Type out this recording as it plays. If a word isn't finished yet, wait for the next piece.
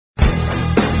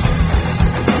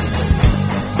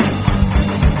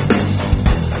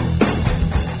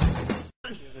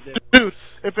Dude,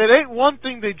 if it ain't one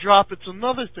thing they drop, it's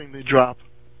another thing they drop.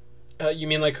 You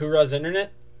mean like Hoorah's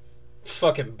internet?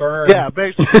 Fucking burn. Yeah,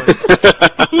 basically.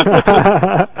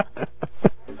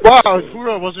 Wow,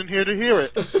 Hoorah wasn't here to hear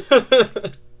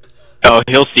it. Oh,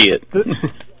 he'll see it.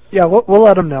 Yeah, we'll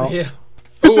let him know. Yeah.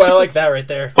 Ooh, I like that right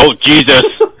there. Oh, Jesus.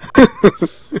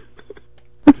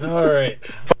 Alright.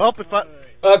 Well, if I...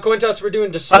 Cointoss, we're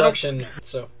doing destruction,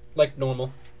 so, like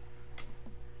normal.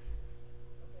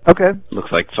 Okay.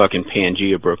 Looks like fucking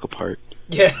Pangea broke apart.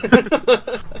 Yeah.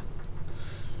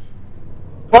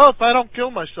 Well, if I don't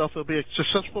kill myself, it'll be a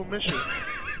successful mission.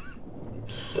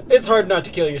 It's hard not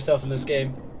to kill yourself in this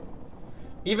game.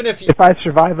 Even if you... If I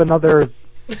survive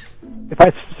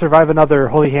another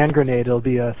holy hand grenade, it'll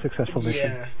be a successful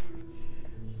mission. Yeah.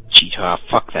 Cheetah,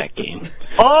 fuck that game.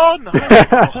 Oh, nice.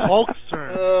 The Hulk's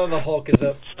turn. Oh, the Hulk is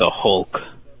up. It's the Hulk.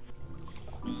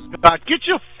 Get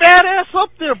your fat ass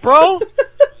up there, bro.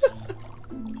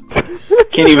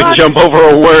 Can't even jump over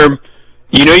a worm.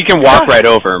 You know you can walk right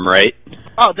over him, right?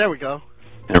 Oh, there we go.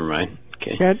 Never mind.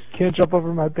 Okay. Can't jump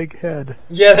over my big head.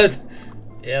 Yeah,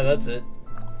 that's it.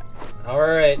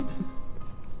 Alright.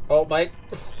 Oh, Mike.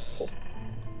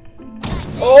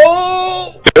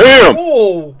 Oh! Damn!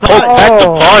 Oh! Hulk packed the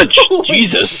punch! Holy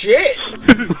Jesus! shit!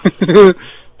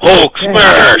 Hulk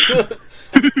smash!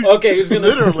 Okay, who's gonna...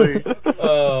 Literally.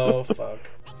 Oh, fuck.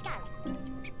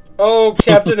 Oh,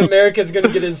 Captain America's gonna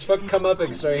get his fuck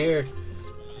comeuppance right here.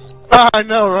 I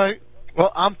know, right?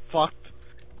 Well, I'm fucked.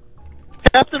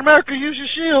 Captain America, use your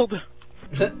shield.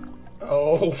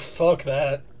 Oh, fuck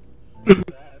that.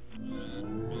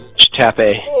 Just tap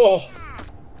A. Oh.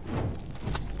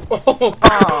 Oh.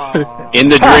 Aw. In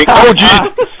the drink. Oh,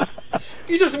 jeez!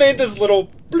 He just made this little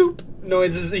bloop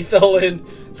noise as he fell in.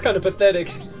 It's kind of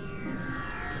pathetic.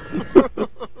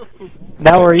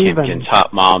 Now we're Kim even. Ken's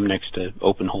hot mom next to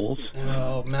open holes.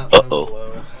 Oh, Mountain Uh-oh.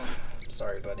 Below.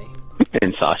 Sorry, buddy.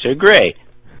 And Sasha Grey.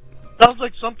 Sounds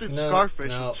like something No, Scarface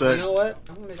no. would say. You know what?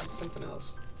 I'm gonna do something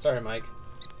else. Sorry, Mike.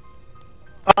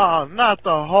 Oh, not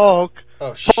the Hulk.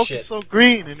 Oh, Hulk shit. is so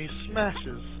green and he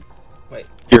smashes.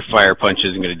 Your fire punch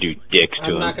isn't gonna do dicks to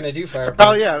I'm him. not gonna do fire Oh,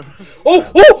 punch. yeah. Oh!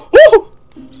 Oh! Oh!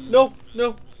 No,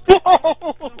 no. Oh,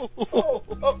 oh.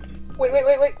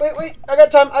 Wait. I got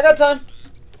time.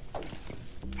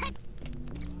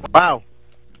 Wow.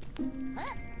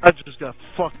 I just got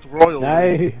fucked royally.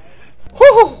 Nice.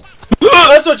 Whew.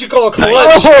 That's what you call a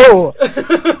clutch. Oh!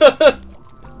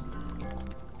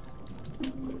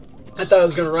 I thought I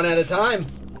was gonna run out of time.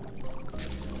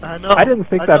 I know. I didn't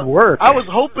think that'd work. I was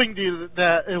hoping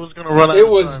that it was gonna run out It of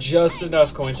was time. just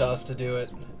enough coin toss to do it.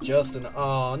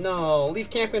 Oh no! Leave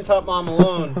Campion's hot mom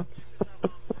alone.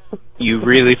 You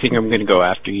really think I'm gonna go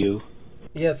after you?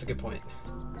 Yeah, that's a good point.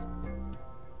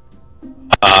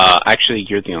 Actually,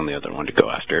 you're the only other one to go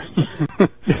after.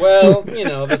 Well, you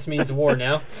know, this means war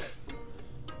now.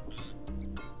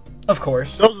 Of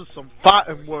course. Those are some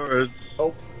fighting words.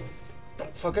 Oh,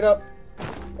 don't fuck it up.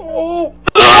 Oh!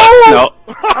 No.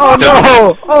 Oh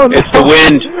no! Oh no! It's the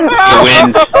wind. The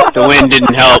wind. The wind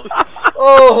didn't help.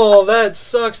 Oh, that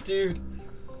sucks, dude.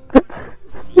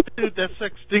 Dude, that's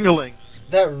sex stingling.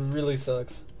 That really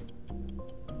sucks.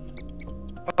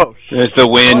 Oh, shit. It's the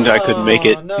wind. I couldn't make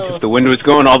it. No. If the wind was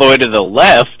going all the way to the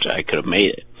left, I could have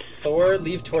made it. Thor,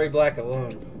 leave Tory Black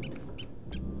alone.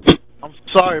 I'm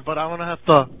sorry, but I'm gonna have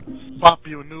to swap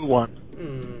you a new one.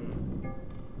 Hmm.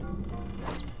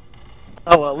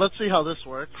 Oh well, let's see how this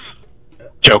works.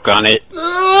 Choke on it.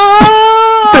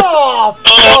 Oh,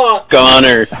 fuck!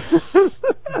 Gunner.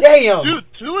 Damn! Dude,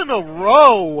 2 in a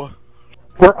row!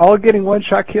 We're all getting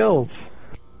one-shot kills.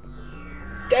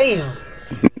 Damn!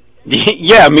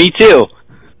 Yeah, me too.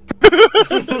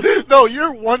 No,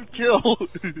 you're 1 kill.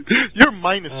 You're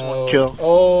minus 1 kill.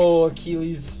 Oh,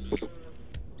 Achilles.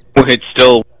 It's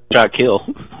still shot kill.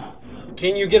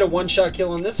 Can you get a one-shot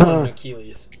kill on this one,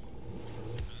 Achilles?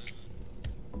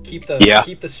 Keep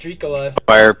the streak alive.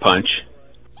 Fire punch.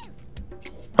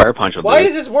 Fire punch will Why do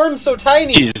is this worm so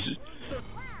tiny? Jesus.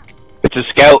 It's a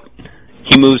scout.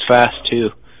 He moves fast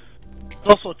too. It's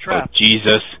also a Oh, trap.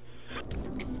 Jesus.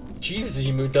 Jesus,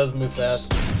 he does move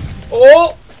fast.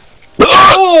 Oh!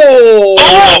 Oh!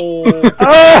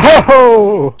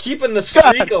 Oh! Keeping the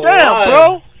streak God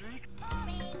alive.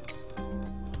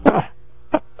 damn, bro!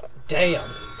 Damn.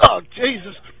 Oh,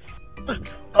 Jesus.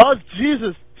 Oh,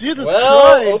 Jesus. Jesus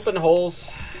Well, Christ. open holes.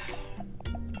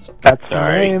 That's the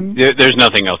Sorry. name. There's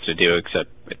nothing else to do except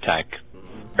attack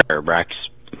Arabrax.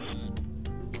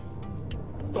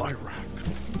 Iraq.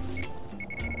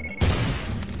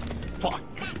 Fuck.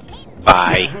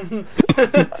 Bye.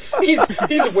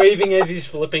 he's waving as he's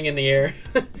flipping in the air.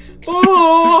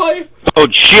 Bye! Oh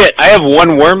shit, I have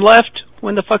one worm left?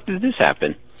 When the fuck did this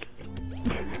happen?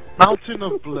 Mountain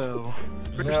of Blow.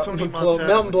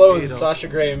 Mountain Blow and Sasha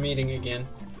Grey are meeting again.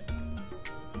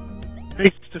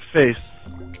 Face to face.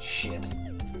 Shit.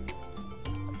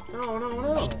 No, no,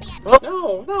 no. Oh.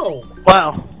 No, no.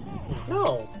 Wow.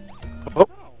 No.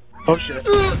 Oh shit.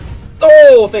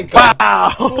 Oh, thank God.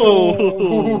 Wow.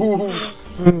 Oh.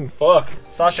 Fuck.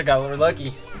 Sasha got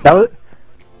lucky.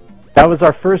 That was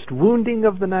our first wounding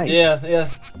of the night. Yeah, yeah.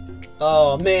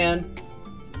 Oh, man.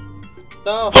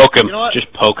 No. Poke him. You know what?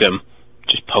 Just poke him.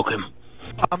 Just poke him.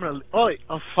 I'm gonna.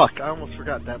 Oh fuck! I almost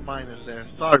forgot that mine is there.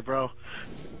 Sorry, bro.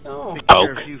 No. Take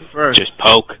care Poke. of you first. Just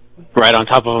poke. Right on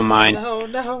top of a mine. No,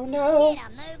 no, no.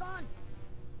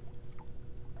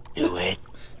 Do it.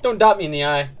 Don't dot me in the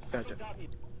eye. Gotcha.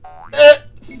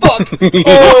 Fuck!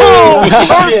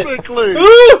 Oh, shit! Perfectly.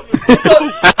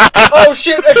 Oh,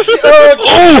 shit!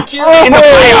 Akira! In the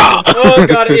fire! Oh,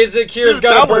 God, Akira's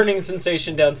got a burning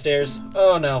sensation downstairs.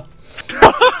 Oh, no.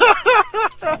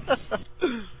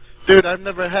 Dude, I've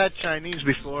never had Chinese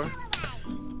before.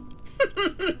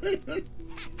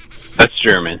 That's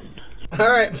German.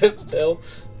 Alright, Bill.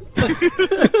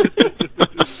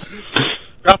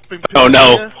 Oh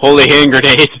no! Holy hand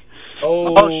grenade!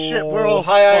 Oh, shit, we're all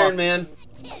Hi, Iron fucked. Man.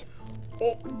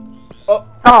 Oh. Oh,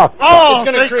 Oh, It's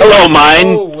gonna thank- create. Hello, mine.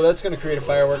 Oh, that's gonna create a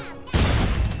firework.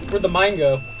 Where'd the mine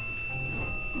go?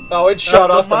 Oh, it shot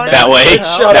the off the mine- map. That way. It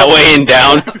shot That off way and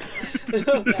down.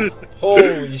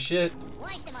 Holy shit.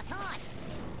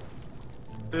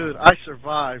 Dude, I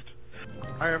survived.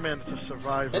 Iron Man is a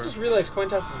survivor. I just realized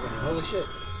Quintas is winning. Holy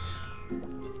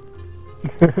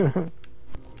shit.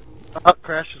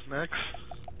 Crash is next.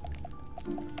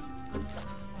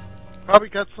 Probably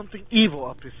got something evil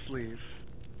up his sleeve.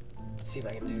 Let's see if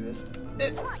I can do this.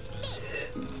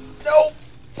 No!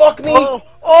 Fuck me!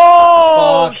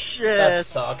 Oh Fuck. shit! That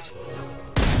sucked.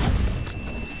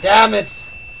 Damn it!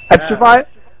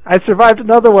 I survived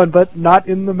another one, but not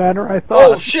in the manner I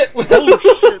thought. Oh shit! Holy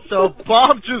shit, the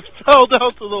bomb just fell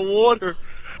down to the water.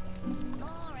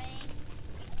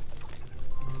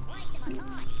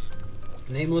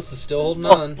 Nameless is still holding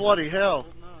Oh, on. bloody hell.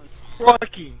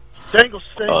 Rocky. Dangle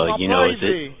staying Oh, on you know, is it?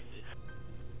 baby.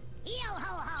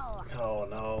 Oh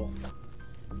no.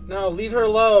 No, leave her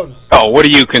alone. Oh, what are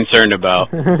you concerned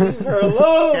about? Leave her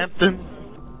alone. Captain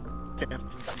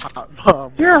Hot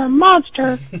Bomb. You're a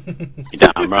monster.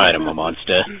 You're damn right, I'm a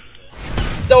monster.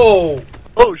 Oh!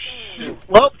 Oh shit.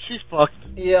 Well, she's fucked.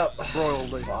 Yep.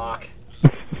 Royally. Fuck.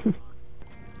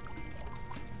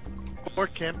 Poor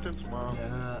Campton's mom.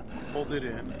 Yeah. Hold it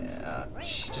in. Yeah.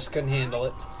 She just couldn't handle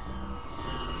it.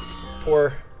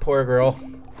 Poor girl.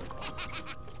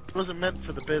 It wasn't meant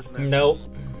for the business. Nope.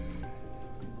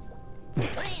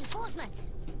 Reinforcements.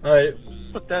 Alright.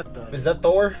 What that does. Is that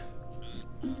Thor?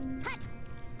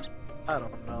 I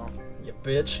don't know. You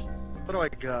bitch. What do I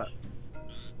got?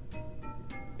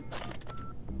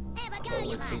 Have a go, Oh, you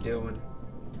what's he man. doing?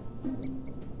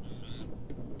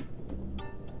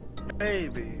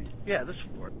 Maybe. Yeah, this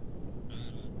will work.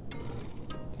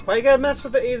 Why you gotta mess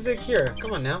with the Akira?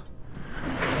 Come on now.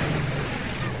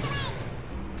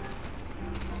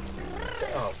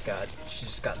 Oh god, she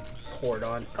just got poured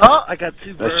on. Oh, I got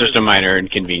two birds. That's just a minor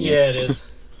inconvenience. Yeah, it is.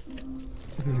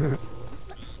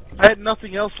 I had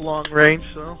nothing else long range,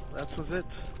 so that was it.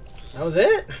 That was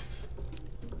it?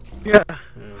 Yeah.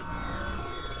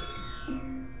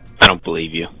 I don't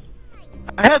believe you.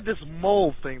 I had this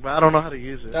mole thing, but I don't know how to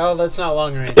use it. Oh, that's not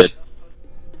long range.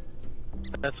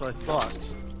 That's what I thought.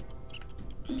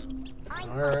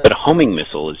 Alright. But a homing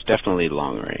missile is definitely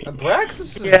long range.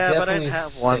 Abraxas is Yeah, but I definitely didn't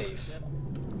have one. safe.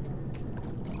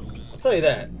 I'll tell you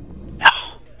that. No.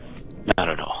 Not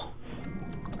at all.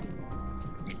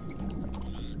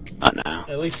 Not now.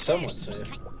 At least somewhat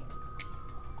safe.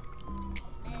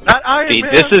 Not Iron See,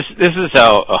 Man. this is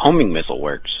how a homing missile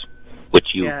works,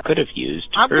 which you Yeah. could have used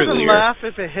I'm gonna earlier. laugh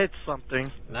if it hits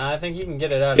something. Nah, I think you can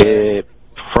get it out of there. It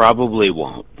probably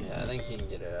won't. Yeah, I think you can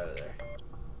get it out of there.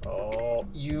 Oh,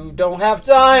 you don't have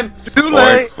time! Too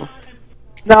late. Or,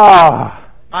 No.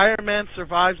 Iron Man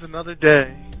survives another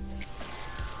day.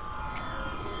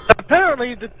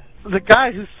 Apparently, the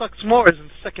guy who sucks more is in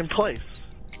second place.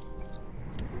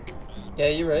 Yeah,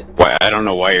 you're right. why, I don't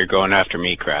know why you're going after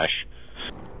me, Crash.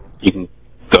 You can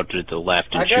go to the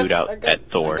left and shoot out at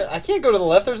Thor. I can't go to the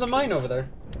left, there's a mine over there.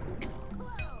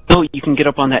 No, you can get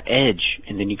up on that edge,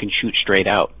 and then you can shoot straight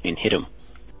out and hit him.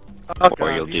 Oh, Or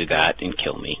God, you'll do that and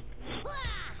kill me.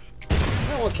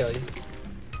 I won't kill you.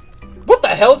 What the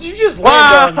hell did you just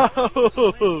land Wow! on?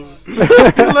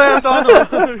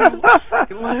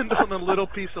 You land on a little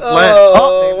piece of land.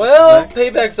 Oh, well,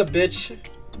 payback's a bitch.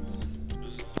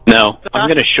 No, I'm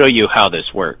gonna show you how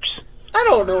this works. I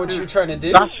don't know what you're trying to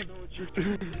do.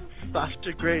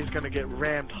 Sasha Gray's gonna get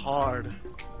rammed hard.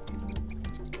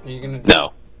 Are you gonna?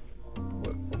 No.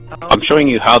 I'm showing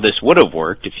you how this would have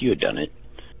worked if you had done it.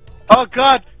 Oh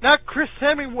God, not Chris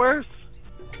Hemsworth.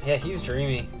 Yeah, he's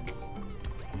dreamy.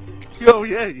 Oh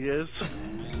yeah, he is.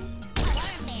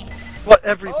 What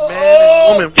every man Oh!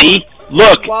 and woman. See?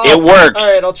 Look, Wow. it worked.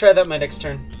 Alright, I'll try that my next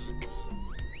turn.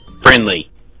 Friendly.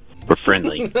 We're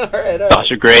friendly. Alright.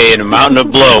 Sasha Grey and a Mountain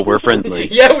of Blow, we're friendly.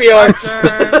 Yeah, we are.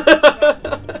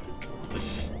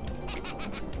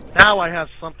 Now I have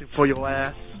something for your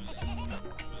ass.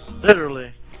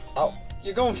 Literally. Oh,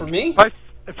 you're going for me?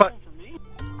 If I.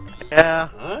 Yeah.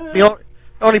 Alright. The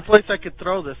only place I could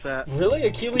throw this at. Really?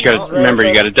 Achilles? You gotta, remember,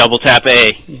 you gotta double tap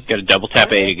A. You gotta double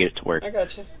tap A to get it to work. I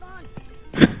got you.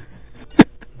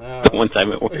 One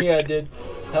time it worked. Yeah, I did.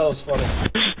 That was funny.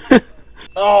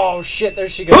 Oh shit! There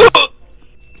she goes.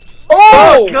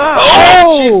 Oh! God.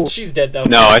 Oh! She's dead though.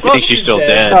 No, I think she's still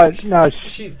dead. No,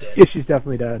 She's dead. yeah, she's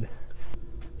definitely dead.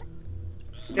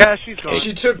 Yeah, she's gone.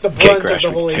 She took the Okay, brunt of Crash,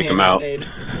 the holy take him hand out. grenade.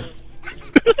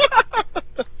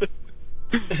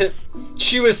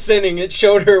 She was sinning. It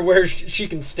showed her where she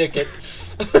can stick it.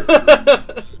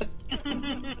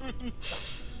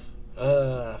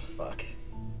 Fuck.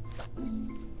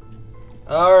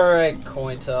 Alright,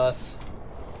 coin toss.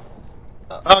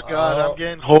 Oh God, I'm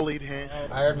getting holy hand.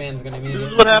 Iron Man's gonna meet This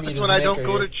is what happens when I don't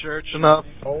go to church enough.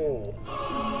 Oh.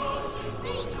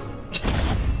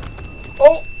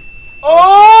 Oh!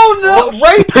 Oh no!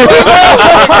 Right there!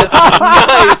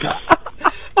 Nice!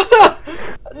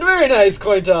 Very nice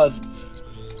coin toss.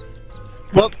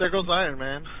 Well, there goes Iron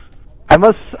Man. I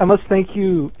must thank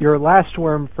your last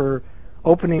worm for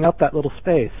opening up that little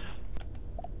space.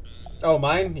 Oh,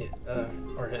 mine? Yeah,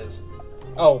 or his?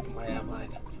 Oh, yeah,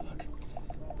 mine. Fuck.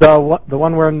 The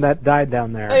one worm that died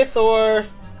down there. Hey, Thor!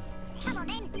 Come on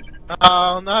then.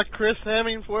 Oh, not Chris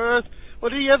Hemsworth. What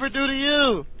did he ever do to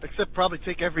you? Except probably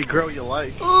take every girl you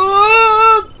like.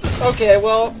 Okay,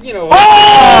 well, you know.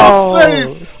 Oh, I'm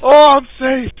safe! Oh, I'm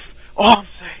safe! Oh, I'm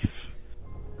safe!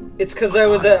 It's because I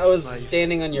was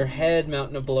standing on your head,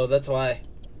 Mountain of Blow. That's why.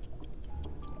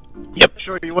 Yep.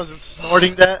 Sure he wasn't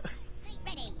snorting that?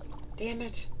 Ready. Damn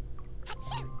it!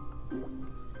 Achoo.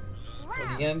 What are you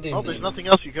Wow. gonna do? Oh, there's Nameless? nothing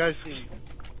else you guys see.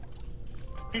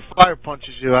 If he fire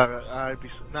punches you, I'd be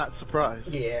not surprised.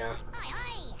 Yeah. Aye, aye.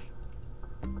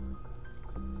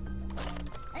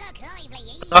 Look lively,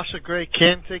 ye. Sasha Grey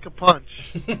can take a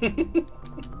punch.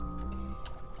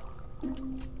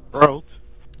 Throat.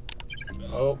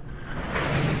 Oh.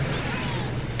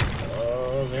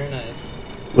 Oh, very nice.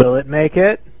 Will it make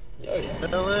it? Oh yeah.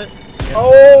 Feel it?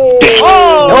 Oh!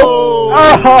 Oh!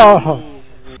 Oh!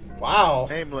 Wow.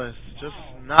 Nameless. Just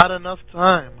not enough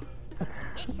time.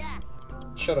 Yes, sir.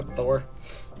 Shut up, Thor.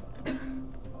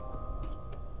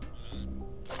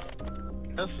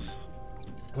 That's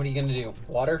What are you gonna do?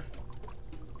 Water?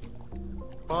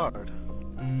 hard.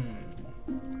 Mm.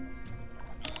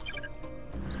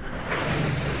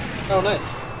 Oh, nice.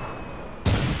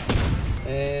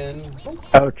 And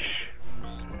Ouch.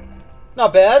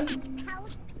 not bad.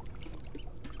 Cold.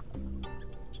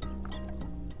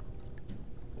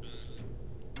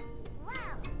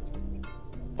 Wow.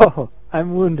 Oh,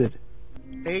 I'm wounded.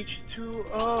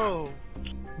 H2O.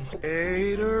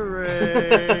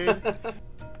 Gatorade.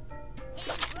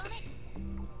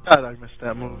 God, I missed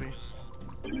that movie.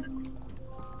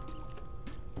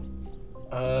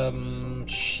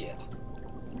 Shit.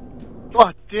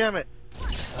 God damn it.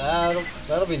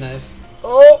 That'll be nice.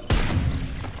 Oh!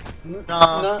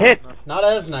 Nah. Not, Hit. not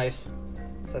as nice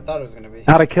as I thought it was gonna be.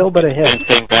 Not a kill, but a hit. Same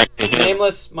thing back to him.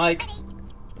 Nameless, Mike.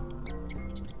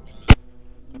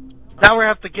 Now we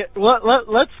have to get.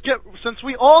 Let's get. Since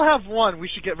we all have one, we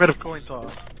should get rid of coin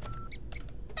toss.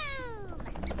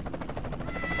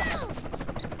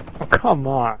 Oh, come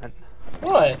on.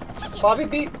 What? Bobby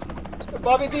B?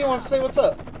 Bobby B wants to say what's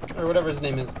up. Or whatever his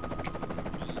name is.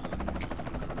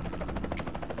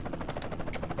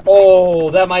 Oh,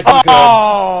 that might be good.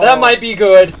 Oh! That might be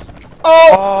good.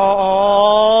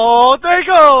 Oh! Oh, there he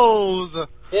goes!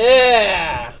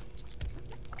 Yeah!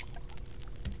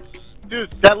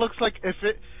 Dude, that looks like if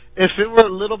it were a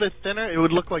little bit thinner, it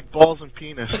would look like balls and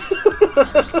penis.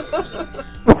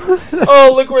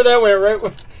 Oh, look where that went,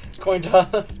 right? Coin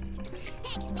toss.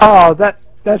 Oh,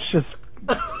 that's just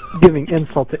giving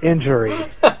insult to injury.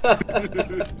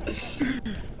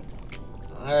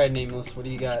 Alright, Nameless, what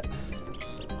do you got?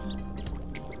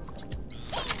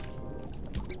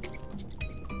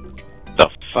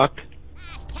 fuck?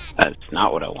 That's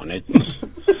not what I wanted.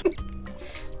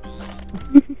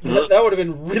 That would have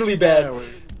been really bad.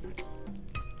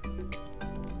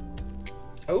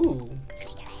 Oh.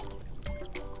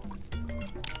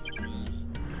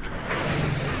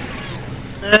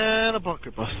 And a bunker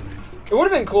buster. It would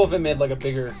have been cool if it made like a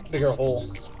bigger hole.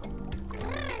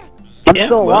 I'm Yeah,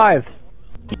 still well- alive.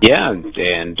 Yeah,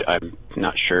 and I'm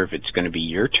not sure if it's going to be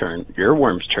your turn, your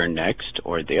worm's turn next,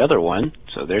 or the other one.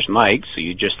 So there's Mike, so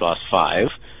you just lost 5.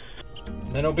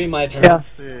 Then it'll be my turn. Yeah.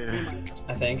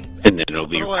 I think. And then it'll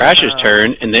be What do I Crash's have?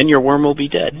 turn, and then your worm will be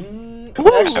dead.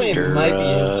 Actually, it After, might be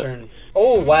his turn.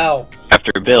 Oh, wow.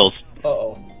 After Bill's.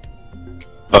 Uh-oh.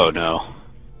 Oh no.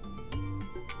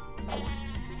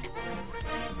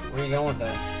 Where are you going with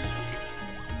that?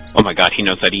 Oh my god, he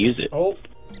knows how to use it. Oh.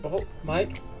 Oh,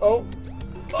 Mike. Oh.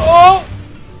 Oh!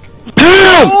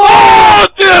 Damn! Oh,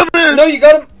 damn it! No, you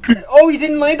got him. Oh, he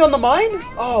didn't land on the mine?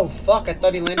 Oh, fuck. I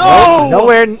thought he landed No!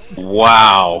 Nowhere.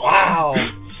 Wow. Wow.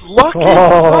 Lucky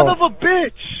Oh. son of a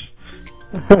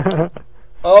bitch!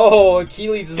 Oh,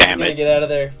 Achilles is Damn gonna it. get out of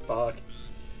there. Fuck.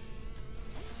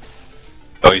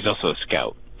 Oh, he's also a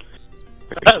scout.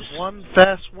 That's one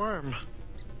fast worm.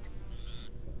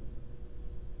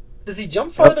 Does he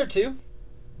jump farther too?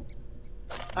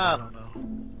 I don't know.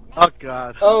 Oh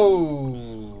god.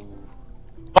 Oh.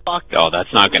 Fuck. Oh,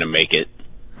 that's not gonna make it.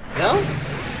 No?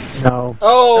 No.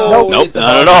 Oh. Nope. he Nope, hit the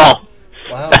not at bottom.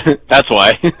 all. Wow. That's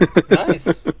why. Nice.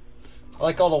 I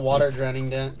like all the water draining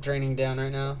down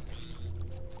right now.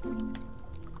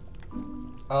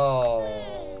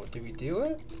 Oh, do we do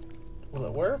it? Will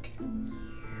it work?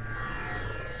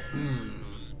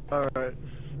 Alright.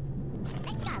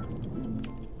 Let's go.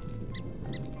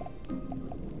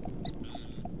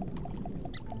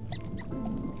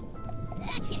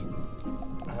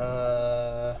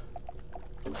 Gotcha.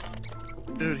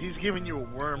 Dude, he's giving you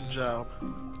a worm job.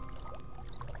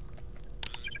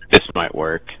 This might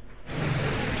work.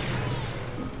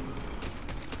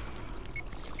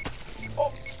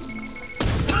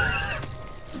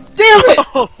 Damn it!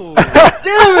 Oh!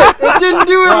 Damn it! It didn't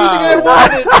do everything I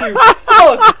wanted it to.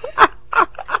 Fuck!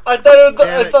 I thought it would.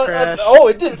 Damn it, Crash. Oh,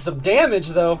 it did some damage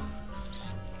though.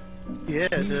 Yeah,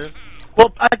 dude.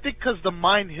 Well, I think because the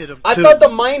mine hit him. I too. thought the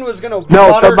mine was gonna No,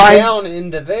 water the mine- down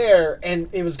into there, and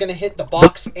it was gonna hit the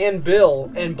box and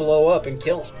Bill and blow up and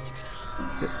kill him.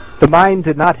 The mine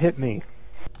did not hit me.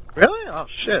 Really? Oh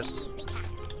shit. Please be careful.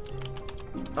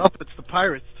 Oh, it's the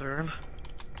pirate's turn.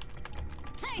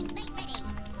 First, make ready.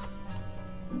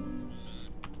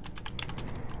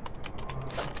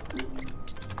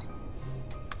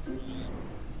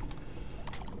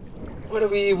 What are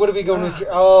we going with here?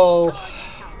 Oh,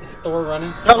 is Thor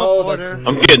running? Oh, Teleporter. that's.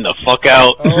 I'm getting the fuck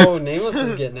out. Oh, Nameless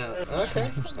is getting out.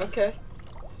 Okay, okay.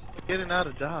 Getting out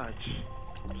of dodge.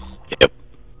 Yep.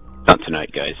 Not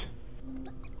tonight, guys.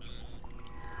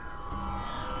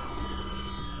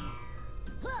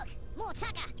 Look, more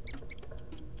Tucker.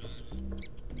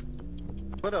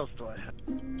 What else do I have?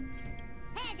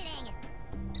 Hazarding.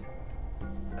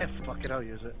 Fuck it, I'll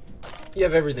use it. You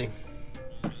have everything.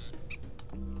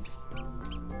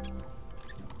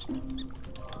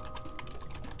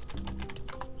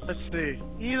 Let's see.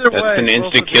 Either way. That's an both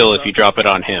instant of kill these if you are- drop it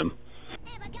on him.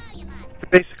 Have a go, you man.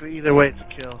 Basically, either way, it's a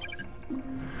kill.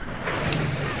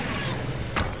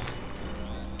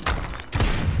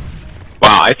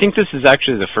 Wow, I think this is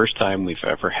actually the first time we've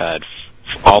ever had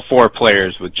all 4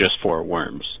 players with just 4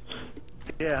 worms.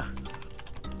 Yeah.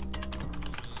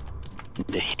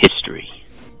 The history.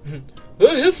 The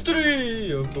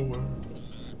history of the world.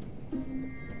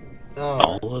 Oh.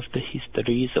 All of the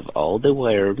histories of all the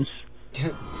worms.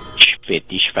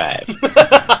 55.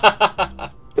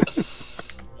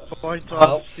 Point Oh,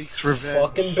 off seeks revenge.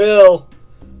 fucking Bill.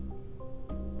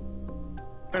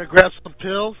 Gonna grab some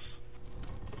pills.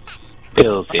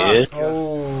 Bill's here.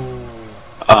 Oh.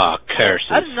 Ah, I curses.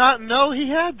 did not know he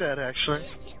had that, actually.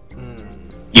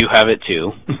 You have it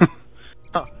too.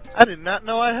 Oh, I did not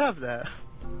know I have that.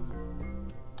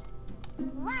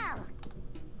 Wow.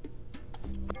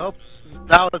 Oh,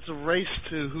 now it's a race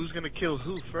to who's gonna kill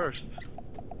who first.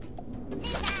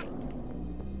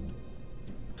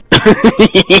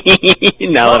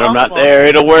 Now that I'm not there,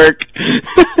 it'll work.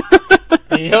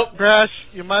 Yep. Crash,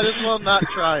 you might as well not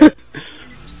try it.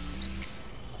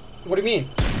 What do you mean?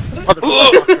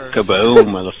 Motherfucker.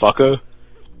 Kaboom, motherfucker.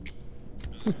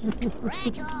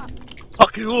 Break off.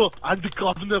 Fuck you, I'm the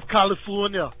governor of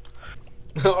California.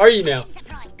 Are you now?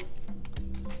 Enterprise.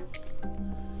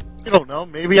 You don't know,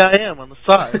 maybe I am on the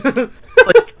side.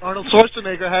 Like Arnold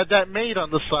Schwarzenegger had that made on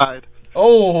the side.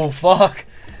 Oh, fuck.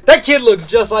 That kid looks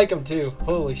just like him, too.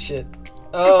 Holy shit.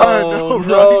 I Oh, know,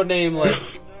 no, right?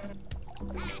 Nameless.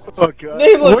 Oh god.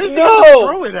 Nameless, Where's he no! gonna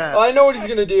throw it at? Oh, I know what he's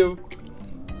gonna do.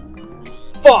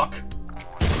 Fuck!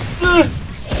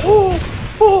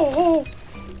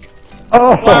 Oh,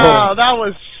 Wow, that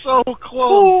was so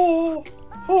close.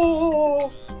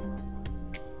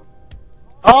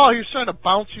 Oh, he was trying to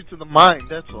bounce you to the mine,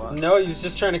 that's why. No, he was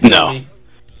just trying to kill No. me.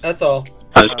 That's all.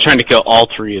 I was trying to kill all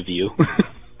three of you.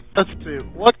 Let's do.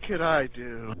 What could I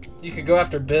do? You could go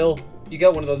after Bill. You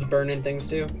got one of those burn-in things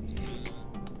too.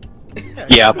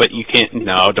 Yeah, but you can't.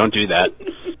 No, don't do that.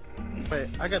 Wait,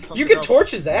 I got something You could else.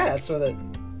 torch his ass with it.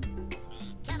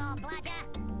 Come on, Bludger.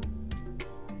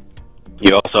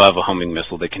 You also have a homing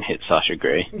missile that can hit Sasha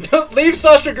Grey. Leave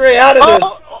Sasha Grey out of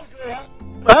this!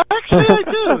 Actually, I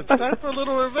do. It's time for a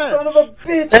little revenge. Son of a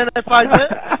bitch! And if I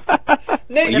did,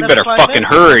 Nate, You And better if I fucking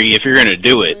miss- hurry if you're gonna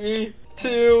do it. 3,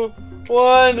 2,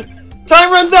 1.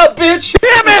 Time runs out, bitch!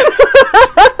 damn it!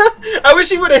 I wish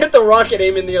he would have hit the rocket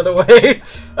aiming the other way.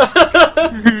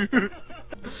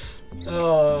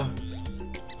 Oh.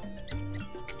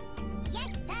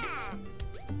 Yes, sir.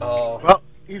 Oh. Well,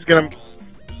 he's gonna.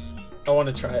 I want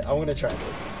to try. I want to try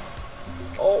this.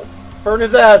 Oh. Burn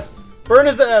his ass! Burn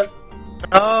his ass!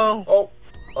 Oh. Oh.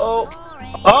 Oh.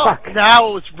 Glory. Oh, Fuck.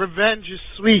 now it's revenge is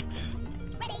sweet.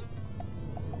 Ready.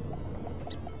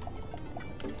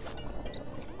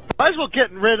 Might as well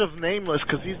get rid of Nameless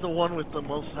because he's the one with the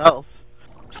most health.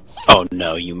 Oh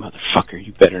no, you motherfucker!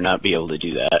 You better not be able to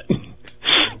do that.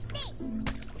 What's this?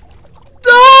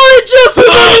 Oh, it just was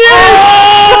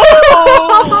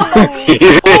on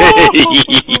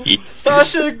the edge!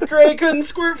 Sasha Grey couldn't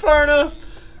squirt far enough.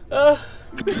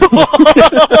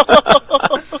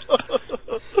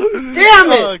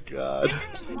 Damn it! Oh god.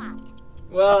 Must be swapped.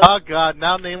 Well, Oh god.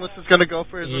 Now Nameless is gonna go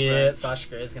for his yeah, revenge. Sasha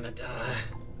Grey's gonna die.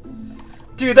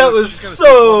 Dude, that was She's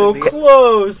gonna so take one in the-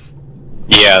 close.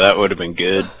 Yeah, that would have been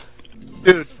good.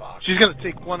 Dude, Fuck. she's gonna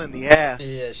take one in the ass.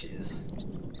 Yeah, she is.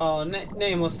 Oh,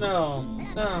 Nameless, no.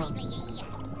 No.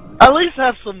 At least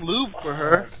have some lube for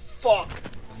her. Fuck.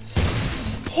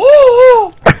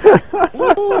 Oh!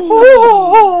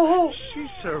 She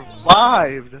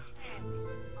survived.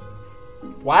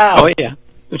 Wow. Oh yeah,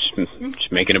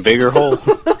 just making a bigger hole,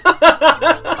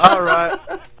 Alright.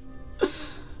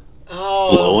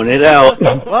 Oh. blowing it out.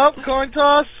 Well, coin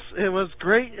toss. It was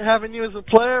great having you as a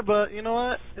player, but you know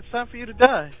what? It's time for you to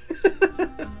die.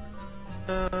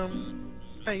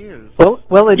 I use.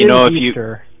 Well, it You is know, if you-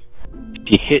 Easter.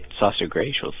 If you hit Sasha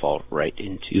Grey, she'll fall right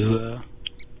into.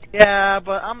 Yeah,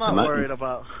 but I'm not Mutton. worried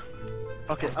about.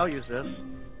 Okay, I'll use this.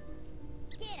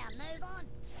 Get a move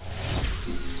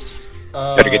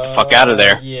on. Better get the fuck out of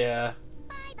there. Yeah.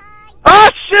 Bye bye.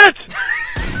 Ah, shit!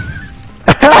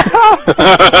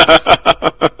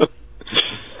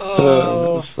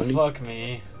 Oh, that's funny. fuck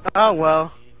me. Oh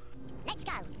well. Let's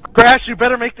go. Crash, you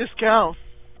better make this count.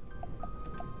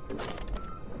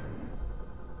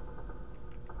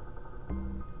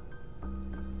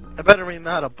 I better be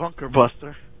not a bunker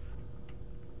buster.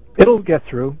 It'll get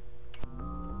through.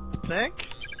 Think?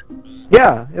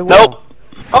 Yeah, it will. Nope.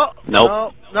 Oh,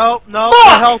 Nope. no. Fuck!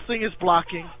 The health thing is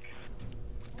blocking.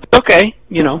 Okay,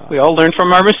 you know, we all learn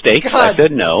from our mistakes. God I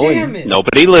said no, damn and it.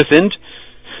 nobody listened.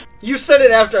 You said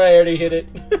it after I already hit it.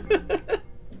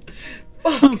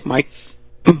 Fuck. Mike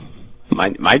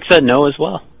said no as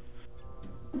well.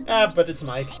 Ah, but it's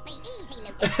Mike. It'd be easy,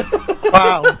 Lucas.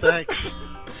 Wow, thanks.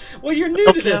 Well, you're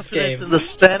new to this Confidence game. in the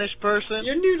Spanish person.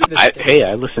 You're new to this game. Hey,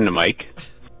 I listened to Mike.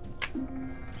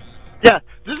 Yeah,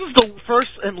 this is the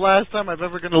first and last time I've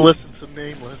ever gonna listen to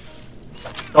Nameless.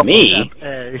 Me?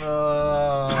 A.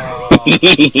 I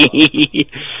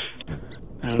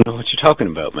don't know what you're talking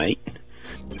about, mate.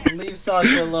 Leave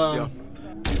Sasha alone.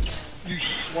 You Please,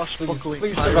 swashbuckling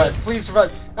please pirate. survive. Please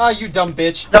survive. Ah, you dumb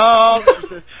bitch. No.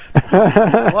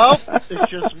 Well,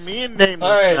 it's just me and Nameless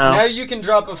Alright, now. now you can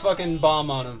drop a fucking bomb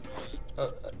on him. Oh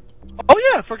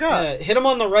yeah, I forgot. Hit him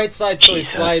on the right side so he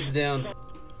Jesus. slides down. Good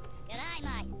eye,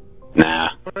 mate. Nah,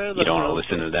 Where the you don't want to hell-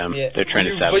 listen to them. Yeah, They're trying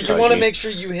to sabotage but you want to make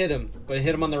sure you hit him. But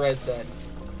hit him on the right side.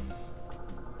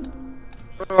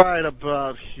 Right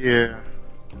about here.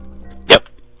 Yep,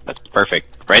 that's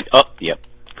perfect. Right? Oh, yep,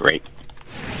 great.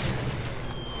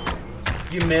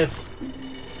 You missed.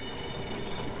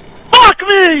 Fuck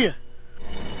me!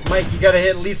 Mike, you gotta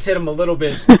at least hit him a little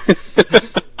bit.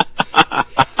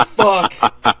 Fuck.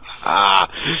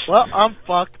 Well, I'm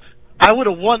fucked. I would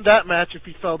have won that match if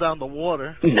he fell down the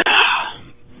water. Nah.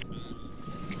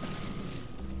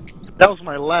 That was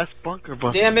my last bunker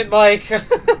buster. Damn it, Mike.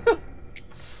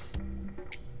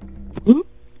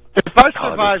 If I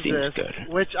Oh, survive this this, seems good.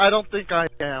 which I don't think I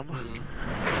am.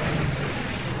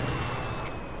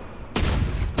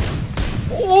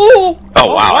 Oh!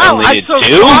 Oh wow, I only I did survived?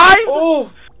 two?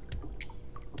 Oh!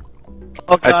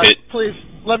 Oh God, it. please,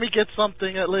 let me get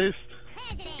something at least.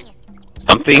 Hazarding.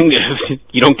 Something?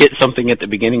 You don't get something at the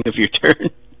beginning of your turn?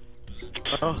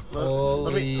 Oh,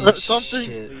 Holy something,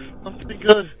 shit. something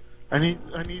good. I need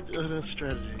a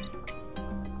strategy.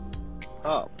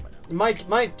 Oh man.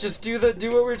 Mike, just do what we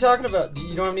were talking about.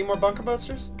 You don't have any more bunker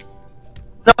busters?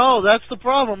 No, that's the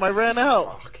problem. I ran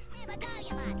out. Fuck. Have a go,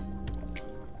 you man.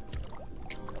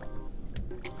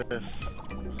 Yes.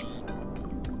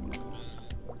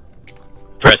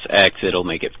 Press X, it'll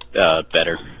make it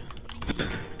better.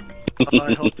 Oh,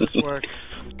 I hope this works.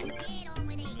 Get on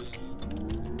with it.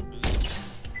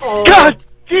 Oh, God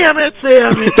damn it!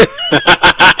 damn it!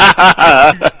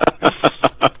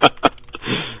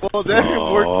 Well, that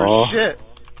didn't work Aw. for shit.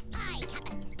 Aye,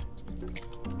 Captain.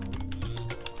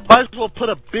 Might as well put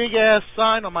a big ass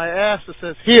sign on my ass that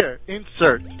says, "Here,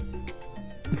 insert."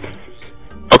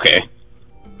 Okay.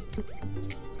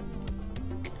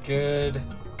 Good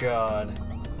God.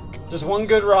 Just one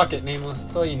good rocket, Nameless.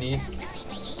 That's all you need.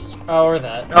 Oh, or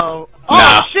that. Oh,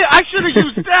 Nah. shit! I should have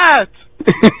used that.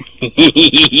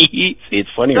 See, it's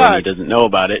funny when he God. doesn't know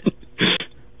about it.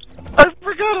 I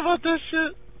forgot about that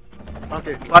shit.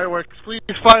 Okay, fireworks, please,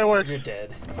 fireworks. You're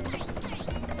dead.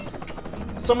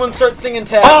 Someone start singing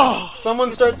taps. Oh!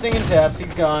 Someone start singing taps.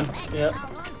 He's gone. Yep.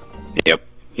 Yep,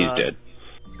 he's Uh, dead.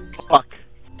 Fuck.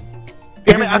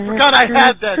 Damn it! I forgot I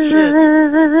had that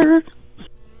shit.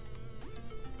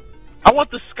 I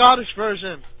want the Scottish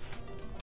version.